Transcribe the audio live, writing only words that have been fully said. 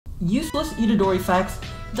useless Itadori facts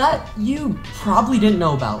that you probably didn't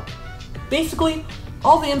know about. Basically,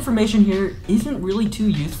 all the information here isn't really too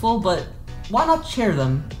useful, but why not share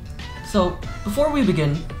them? So, before we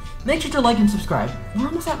begin, make sure to like and subscribe. We're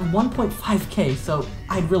almost at 1.5k, so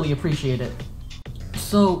I'd really appreciate it.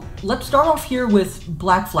 So, let's start off here with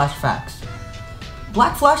Black Flash facts.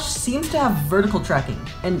 Black Flash seems to have vertical tracking,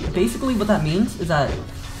 and basically what that means is that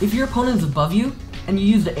if your opponent is above you, and you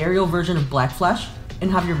use the aerial version of Black Flash, and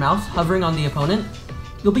have your mouse hovering on the opponent,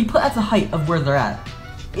 you'll be put at the height of where they're at.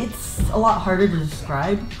 It's a lot harder to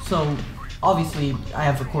describe, so obviously I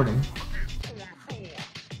have recording.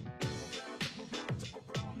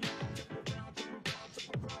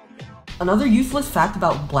 Another useless fact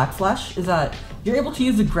about Black Flash is that you're able to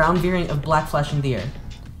use the ground variant of Black Flash in the air.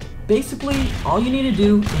 Basically, all you need to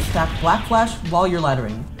do is stack Black Flash while you're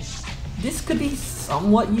laddering. This could be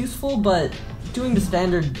somewhat useful, but doing the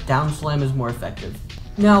standard down slam is more effective.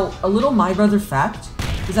 Now, a little My Brother fact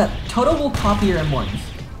is that Toto will copy your M1s.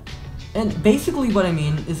 And basically what I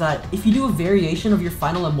mean is that if you do a variation of your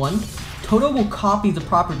final M1, Toto will copy the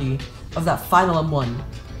property of that final M1.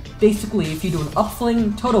 Basically, if you do an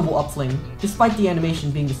upfling, Toto will upfling, despite the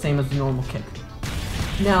animation being the same as the normal kick.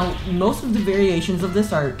 Now, most of the variations of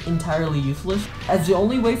this are entirely useless, as the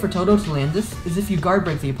only way for Toto to land this is if you guard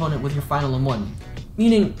break the opponent with your final M1,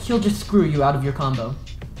 meaning he'll just screw you out of your combo.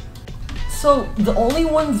 So, the only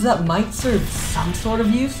ones that might serve some sort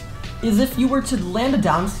of use is if you were to land a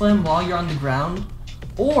down slam while you're on the ground,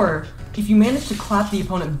 or if you manage to clap the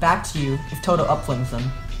opponent back to you if Toto upflings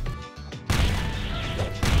them.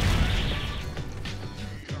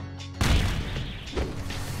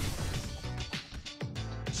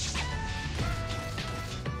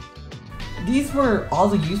 These were all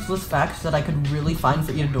the useless facts that I could really find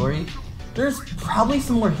for Itadori. There's probably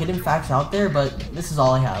some more hidden facts out there, but this is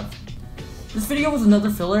all I have. This video was another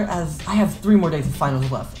filler as I have 3 more days of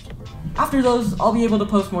finals left. After those, I'll be able to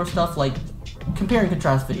post more stuff like compare and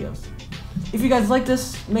contrast videos. If you guys like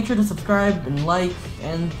this, make sure to subscribe and like,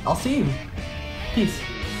 and I'll see you. Peace.